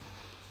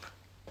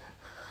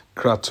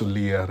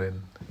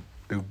gratulieren.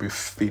 Du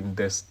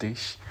befindest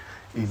dich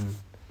in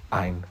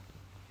einem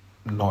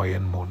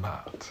neuen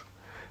Monat.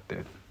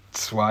 Der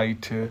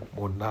zweite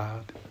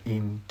Monat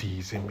in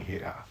diesem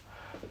Jahr.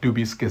 Du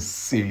bist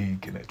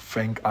gesegnet.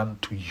 Fäng an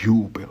zu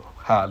jubeln.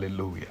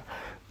 Halleluja.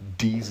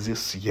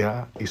 Dieses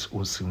Jahr ist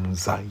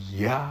unser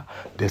Jahr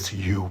des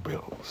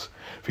Jubels.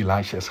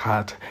 Vielleicht es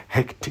hat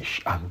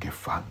hektisch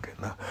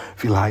angefangen.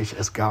 Vielleicht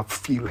es gab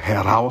viel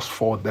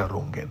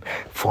Herausforderungen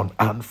von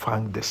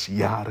Anfang des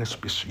Jahres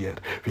bis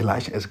jetzt.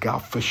 Vielleicht es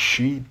gab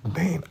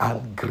verschiedene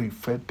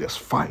Angriffe des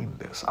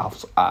Feindes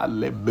aus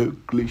alle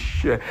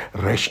möglichen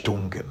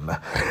Richtungen.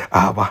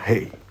 Aber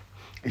hey,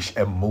 ich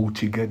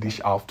ermutige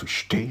dich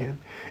aufzustehen,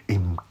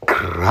 in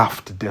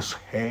Kraft des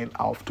Herrn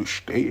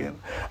aufzustehen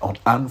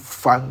und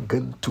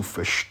anfangen zu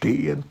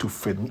verstehen, zu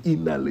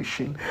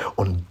verinnerlichen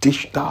und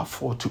dich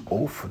davor zu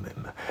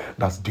öffnen,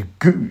 dass die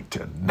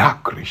gute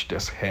Nachricht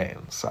des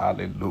Herrn,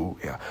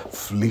 Halleluja,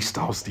 fließt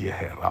aus dir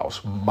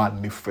heraus,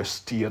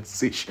 manifestiert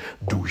sich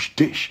durch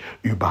dich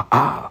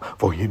überall,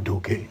 wohin du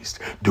gehst.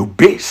 Du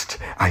bist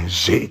ein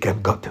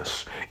Segen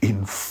Gottes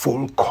in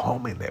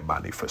vollkommener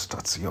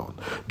Manifestation.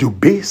 Du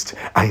bist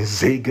ein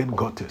Segen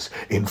Gottes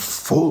in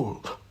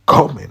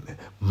vollkommene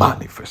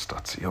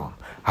Manifestation.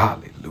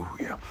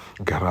 Halleluja.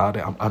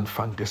 Gerade am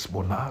Anfang des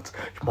Monats,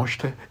 ich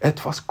möchte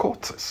etwas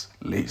Kurzes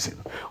lesen.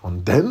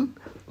 Und dann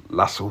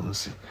lass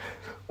uns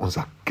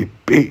unser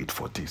Gebet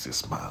vor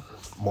dieses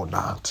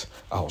Monat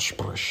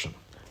aussprechen.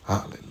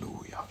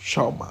 Halleluja.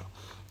 Schau mal,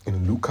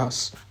 in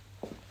Lukas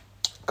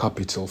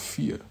Kapitel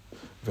 4,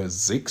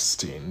 Vers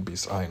 16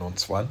 bis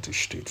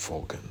 21 steht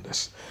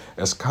Folgendes.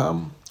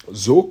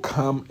 So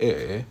kam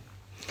er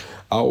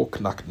auch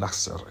nach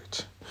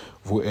Nazareth,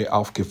 wo er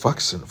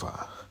aufgewachsen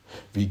war.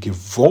 Wie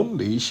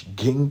gewöhnlich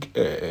ging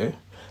er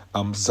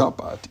am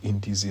Sabbat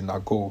in die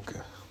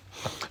Synagoge.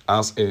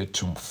 Als er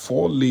zum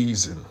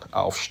Vorlesen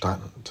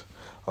aufstand,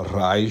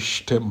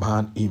 reichte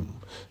man ihm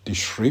die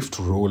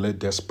Schriftrolle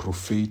des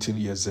Propheten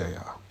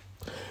Jesaja.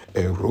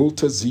 Er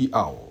rollte sie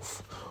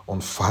auf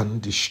und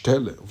fand die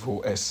Stelle,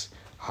 wo es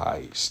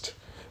heißt: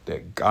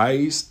 Der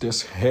Geist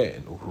des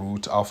Herrn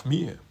ruht auf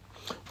mir,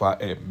 weil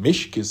er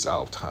mich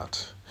gesalbt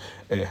hat.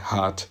 Er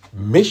hat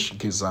mich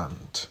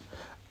gesandt,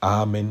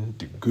 Armen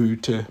die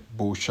gute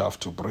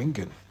Botschaft zu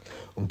bringen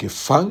und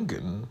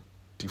Gefangenen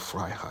die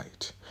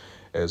Freiheit.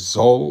 Er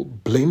soll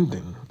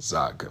Blinden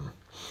sagen,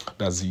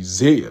 dass sie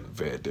sehen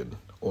werden,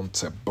 und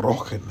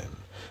Zerbrochenen,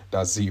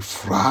 dass sie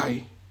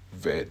frei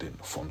werden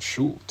von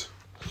Schuld.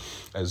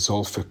 Er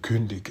soll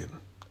verkündigen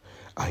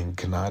ein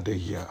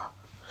Gnadejahr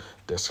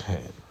des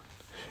Herrn.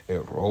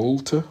 Er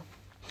rollte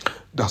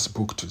das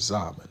Buch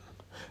zusammen,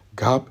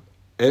 gab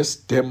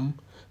es dem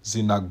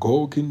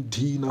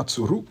Synagogendiener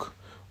zurück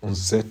und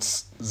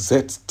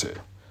setzte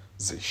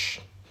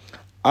sich.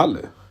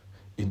 Alle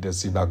in der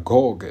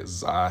Synagoge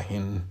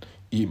sahen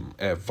ihm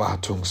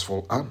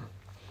erwartungsvoll an.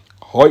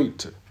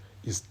 Heute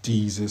ist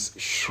dieses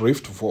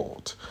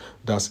Schriftwort,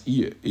 das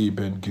ihr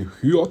eben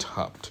gehört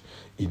habt,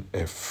 in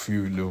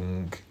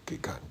Erfüllung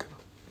gegangen.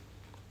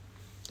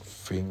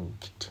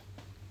 Fängt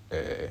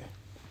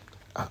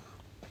an.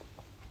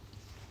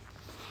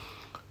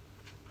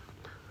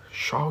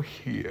 Schau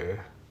hier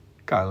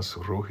ganz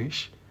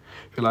ruhig,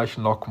 vielleicht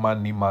nochmal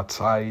nimm mal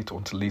Zeit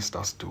und lies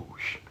das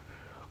durch.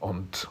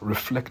 Und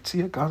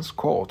reflektiere ganz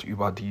kurz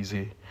über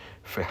diese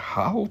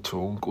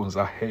Verhaltung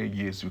unser Herr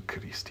Jesu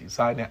Christi,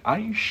 seine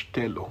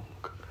Einstellung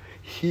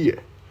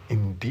hier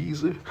in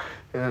diesem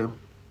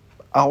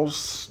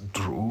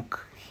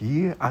Ausdruck,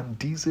 hier an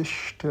dieser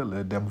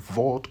Stelle dem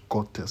Wort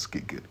Gottes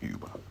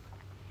gegenüber.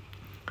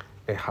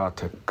 Er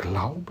hatte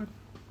Glauben,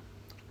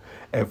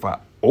 er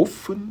war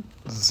offen,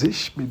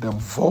 sich mit dem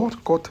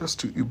Wort Gottes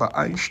zu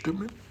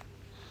übereinstimmen,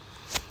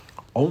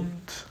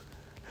 und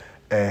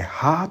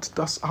er hat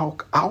das auch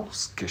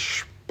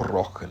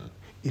ausgesprochen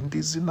in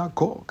die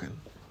Synagogen.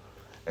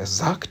 Er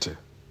sagte,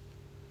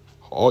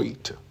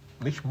 heute,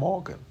 nicht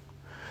morgen,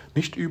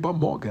 nicht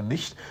übermorgen,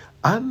 nicht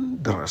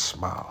anderes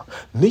Mal,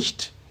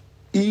 nicht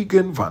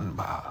irgendwann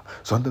mal,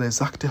 sondern er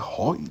sagte,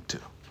 heute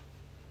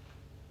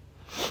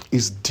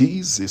ist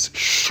dieses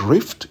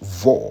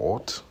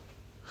Schriftwort,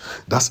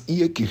 das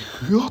ihr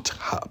gehört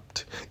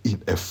habt,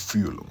 in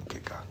Erfüllung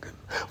gegangen.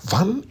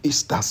 Wann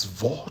ist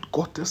das Wort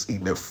Gottes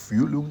in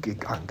Erfüllung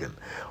gegangen?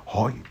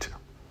 Heute.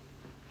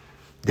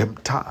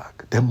 Dem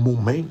Tag, dem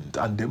Moment,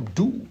 an dem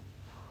du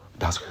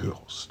das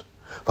hörst.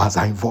 Weil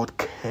sein Wort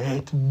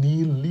kehrt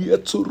nie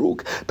leer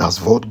zurück.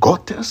 Das Wort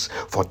Gottes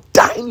für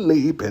dein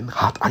Leben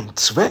hat einen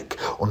Zweck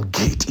und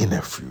geht in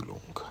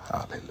Erfüllung.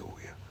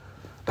 Halleluja.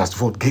 Das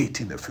Wort geht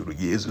in Erfüllung.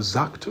 Jesus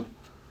sagte,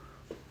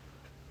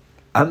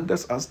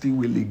 anders als die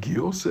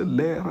religiösen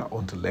Lehrer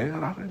und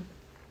Lehrerinnen,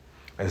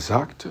 er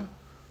sagte,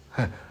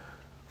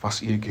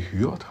 was ihr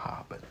gehört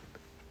habt,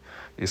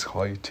 ist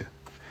heute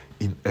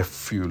in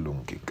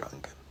Erfüllung gegangen.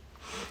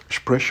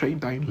 Spreche in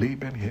dein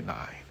Leben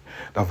hinein,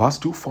 da was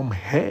du vom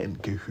Herrn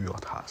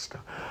gehört hast,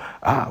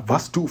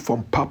 was du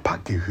vom Papa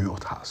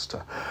gehört hast,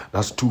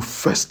 dass du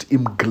fest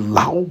im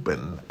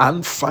Glauben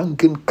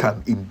anfangen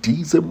kannst, in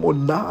diesem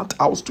Monat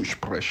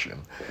auszusprechen.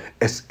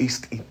 Es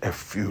ist in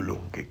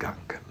Erfüllung gegangen.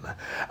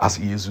 Als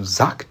Jesus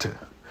sagte,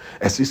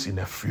 es ist in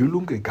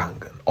Erfüllung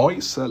gegangen.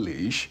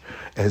 Äußerlich,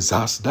 er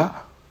saß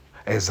da.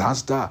 Er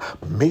saß da,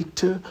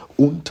 mitten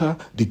unter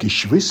die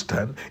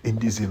Geschwistern in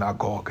die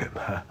Synagogen.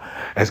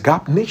 Es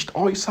gab nicht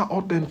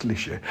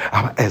Außerordentliche,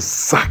 aber er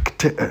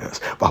sagte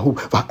es. Warum?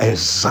 Weil er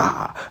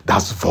sah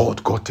das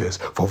Wort Gottes,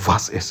 für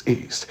was es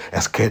ist.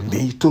 Es kennt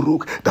nicht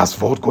zurück.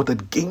 Das Wort Gottes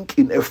ging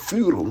in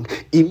Erfüllung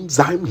in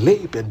seinem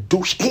Leben,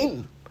 durch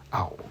ihn,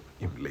 auch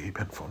im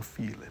Leben von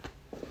vielen.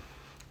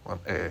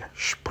 Und er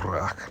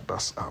sprach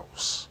das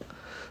aus.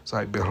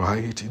 Sei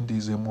bereit in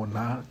diesem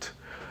Monat,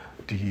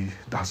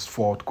 das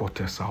Wort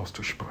Gottes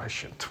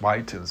auszusprechen.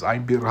 Zweitens, sei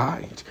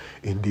bereit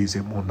in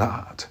diesem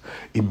Monat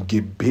im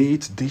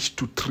Gebet dich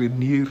zu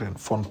trainieren,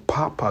 von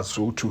Papa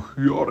so zu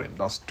hören,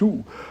 dass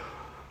du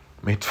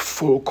mit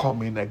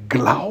vollkommenem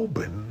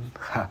Glauben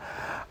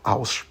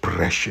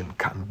aussprechen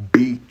kann,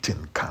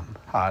 beten kann.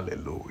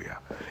 Halleluja.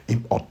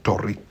 In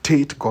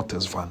Autorität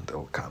Gottes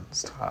wandeln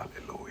kannst.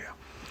 Halleluja.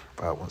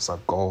 Weil unser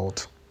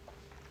Gott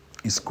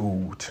ist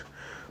gut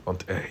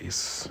und er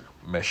ist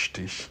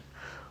mächtig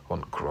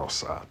und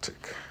großartig.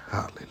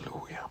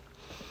 Halleluja.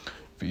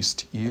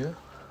 Wisst ihr,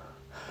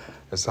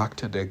 er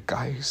sagte, der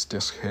Geist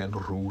des Herrn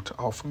ruht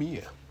auf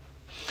mir,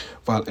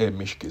 weil er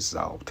mich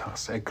gesalbt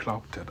hat. Er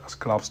glaubte das.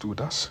 Glaubst du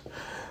das?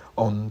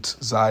 Und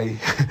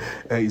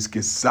er ist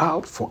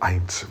gesalbt für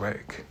einen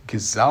Zweck.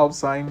 Gesalbt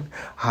sein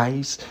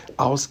heißt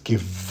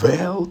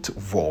ausgewählt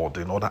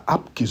worden oder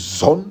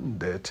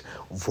abgesondert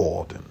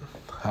worden.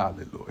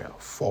 Halleluja,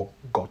 vor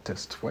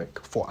Gottes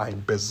Zweck, vor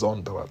ein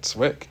besonderer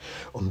Zweck.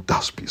 Und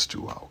das bist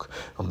du auch.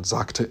 Und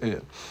sagte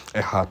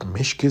er hat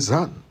mich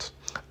gesandt,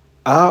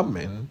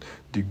 Amen,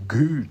 die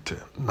gute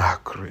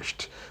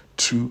Nachricht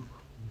zu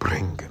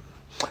bringen.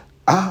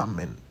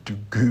 Amen, die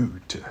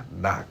gute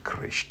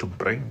Nachricht zu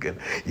bringen.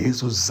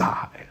 Jesus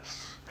sah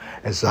es.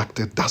 Er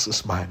sagte, das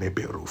ist meine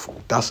Berufung,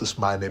 das ist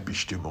meine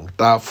Bestimmung,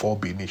 davor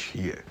bin ich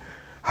hier.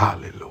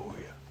 Halleluja.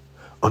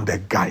 Und der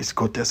Geist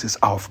Gottes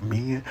ist auf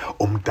mir,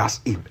 um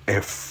das in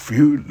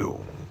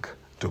Erfüllung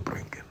zu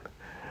bringen.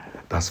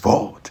 Das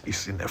Wort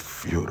ist in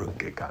Erfüllung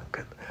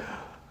gegangen.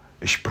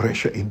 Ich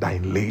spreche in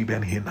dein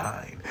Leben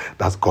hinein,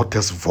 dass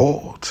Gottes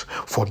Wort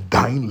für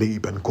dein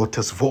Leben,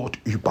 Gottes Wort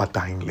über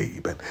dein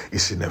Leben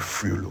ist in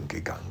Erfüllung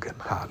gegangen.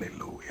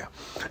 Halleluja.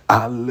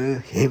 Alle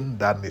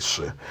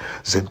Hindernisse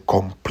sind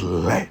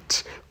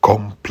komplett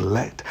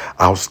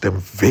aus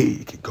dem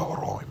Weg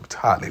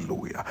geräumt.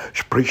 Halleluja.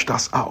 Sprich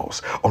das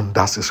aus. Und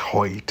das ist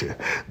heute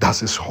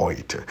das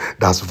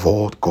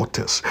Wort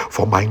Gottes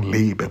für mein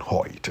Leben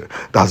heute.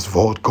 Das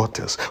Wort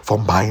Gottes für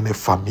meine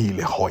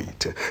Familie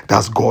heute.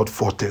 Das Wort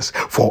Gottes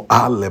für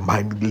alle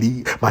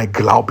meine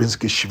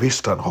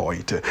Glaubensgeschwistern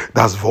heute.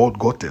 Das Wort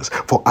Gottes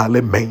für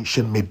alle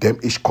Menschen, mit denen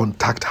ich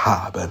Kontakt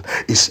habe,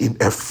 ist in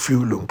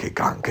Erfüllung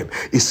gegangen.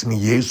 Ist in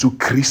Jesu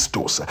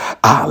Christus.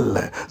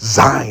 Alle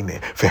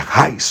seine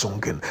Verheißungen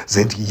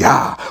sind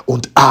Ja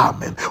und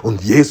Amen.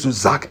 Und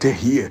Jesus sagte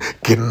hier,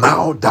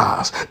 genau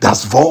das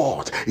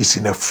Wort ist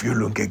in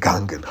Erfüllung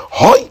gegangen.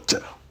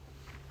 Heute,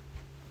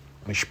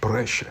 ich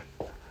spreche,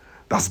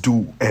 dass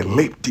du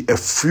erlebst die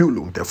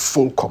Erfüllung der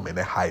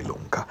vollkommenen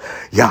Heilung.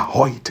 Ja,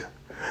 heute,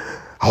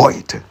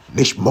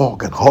 nicht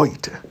morgen,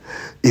 heute.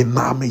 Im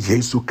Namen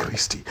Jesu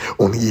Christi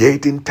und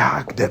jeden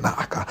Tag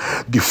danach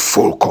die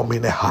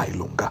vollkommene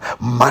Heilung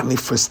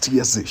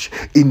manifestiert sich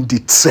in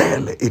die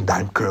Zelle in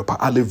deinem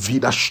Körper, alle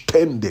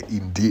Widerstände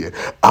in dir,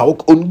 auch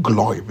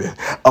Ungläube,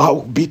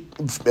 auch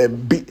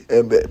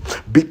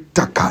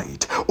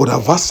Bitterkeit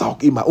oder was auch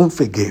immer,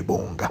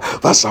 Unvergebung,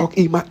 was auch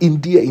immer in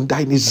dir, in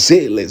deine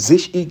Seele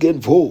sich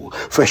irgendwo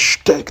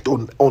versteckt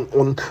und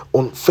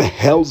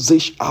verhält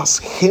sich als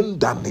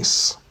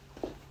Hindernisse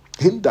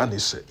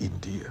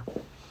in dir.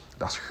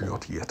 Das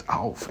hört jetzt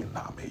auf im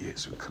Namen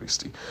Jesu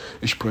Christi.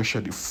 Ich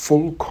spreche die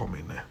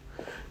vollkommene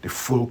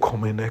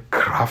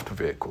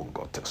Kraftwirkung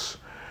Gottes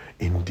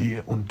in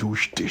dir und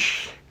durch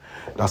dich,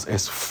 dass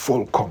es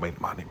vollkommen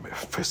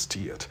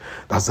manifestiert,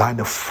 dass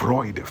seine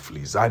Freude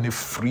fließt, seine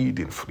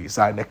Frieden fließt,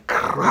 seine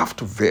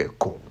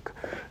Kraftwirkung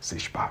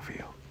sichtbar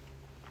wird.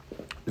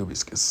 Du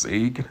bist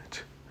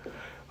gesegnet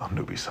und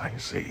du bist ein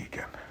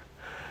Segen.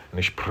 Und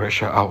ich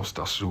spreche aus,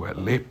 dass du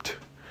erlebt,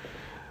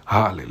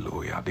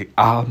 Halleluja, die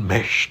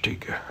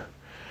allmächtige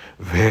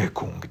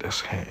Wirkung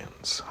des Herrn.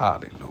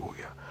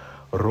 Halleluja.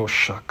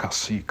 Rosha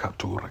kasi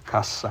katura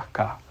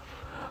kasaka.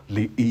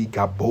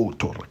 Liiga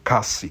botor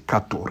kasi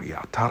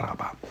katoria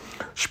taraba.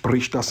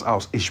 Sprich das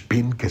aus. Ich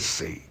bin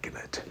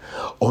gesegnet.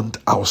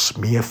 Und aus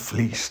mir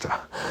fließt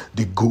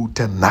die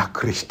gute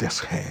Nachricht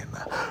des Herrn.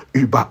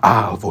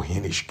 Überall,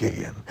 wohin ich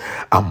gehe.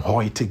 Am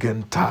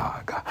heutigen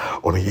Tag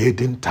und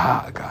jeden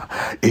Tag.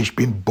 Ich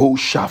bin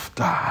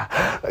Botschafter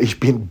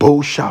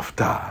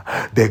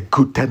der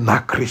guten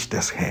Nachricht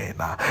des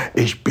Herrn.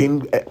 Ich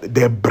bin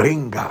der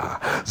Bringer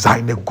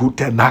seiner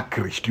guten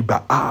Nachricht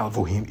überall,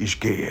 wohin ich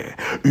gehe.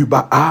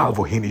 Überall, Überall,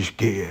 wohin ich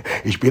gehe,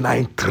 ich bin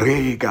ein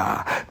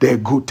Träger der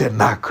guten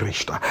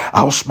Nachricht.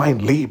 Aus meinem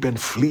Leben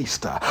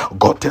fließt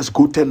Gottes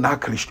gute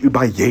Nachricht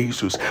über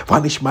Jesus.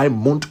 Wenn ich meinen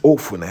Mund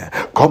öffne,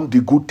 kommt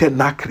die gute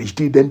Nachricht,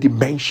 die denn die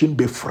Menschen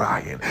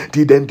befreien,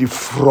 die denn die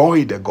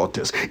Freude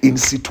Gottes in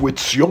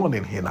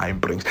Situationen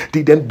hineinbringt,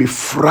 die denn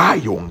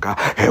Befreiung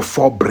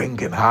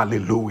hervorbringen.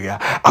 Halleluja.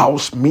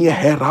 Aus mir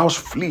heraus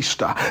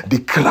fließt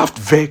die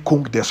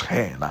Kraftwirkung des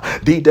Herrn,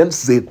 die den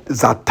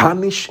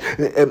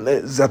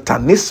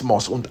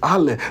Satanismus und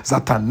alle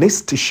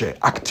satanistische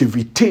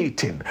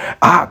Aktivitäten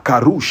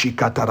Karushi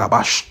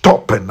Kataraba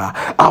stoppen.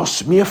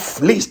 Aus mir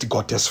fließt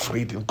Gottes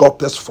Frieden,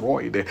 Gottes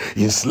Freude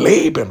ins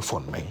Leben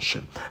von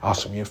Menschen.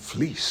 Aus mir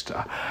fließt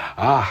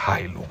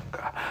Heilung.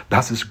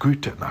 Das ist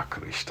gute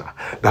Nachricht.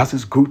 Das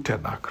ist gute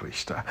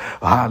Nachricht.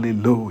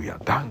 Halleluja.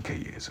 Danke,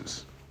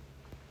 Jesus.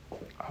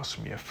 Aus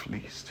mir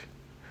fließt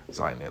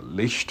seine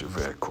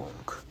Lichtwirkung,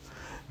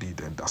 die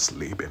denn das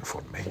Leben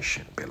von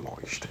Menschen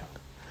beleuchten.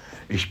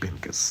 Ich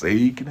bin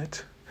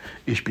gesegnet,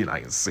 ich bin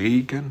ein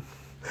Segen,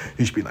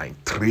 ich bin ein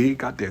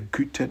Träger der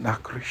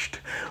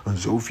Güte-Nachricht. Und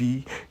so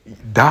wie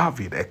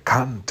David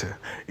erkannte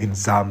in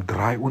Psalm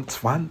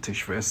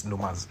 23, Vers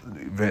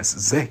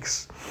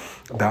 6,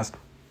 dass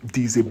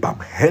diese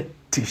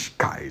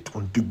Barmherzigkeit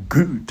und die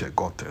Güte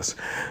Gottes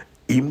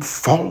ihm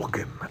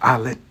folgen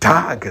alle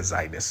Tage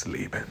seines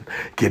Lebens.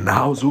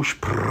 Genauso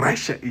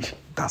spreche ich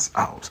das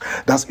aus,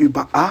 dass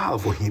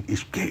überall, wohin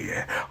ich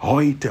gehe,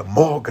 heute,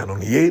 morgen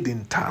und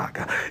jeden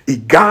Tag,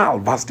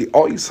 egal was die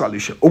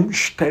äußerlichen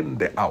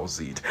Umstände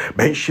aussieht,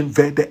 Menschen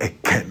werden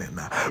erkennen,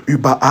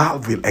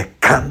 überall will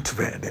erkannt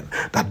werden,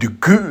 dass die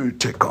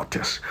Güte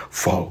Gottes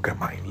folge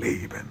mein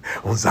Leben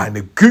und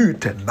seine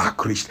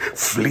Güte-Nachricht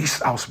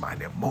fließt aus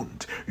meinem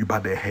Mund über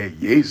den Herr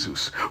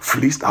Jesus,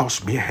 fließt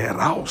aus mir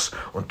heraus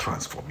und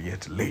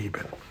transformiert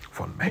Leben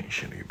von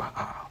Menschen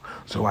überall.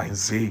 So ein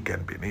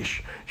Segen bin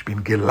ich. Ich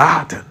bin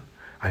geladen,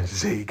 ein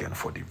Segen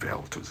für die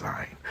Welt zu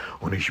sein.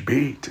 Und ich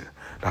bete,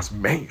 dass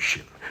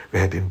Menschen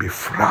werden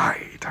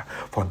befreit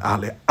von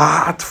aller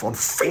Art von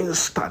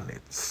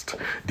Finsternis,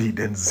 die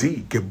denn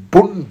sie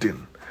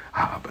gebunden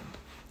haben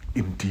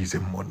in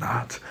diesem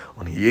Monat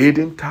und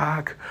jeden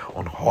Tag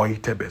und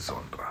heute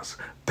besonders.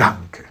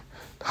 Danke.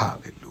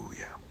 Halleluja.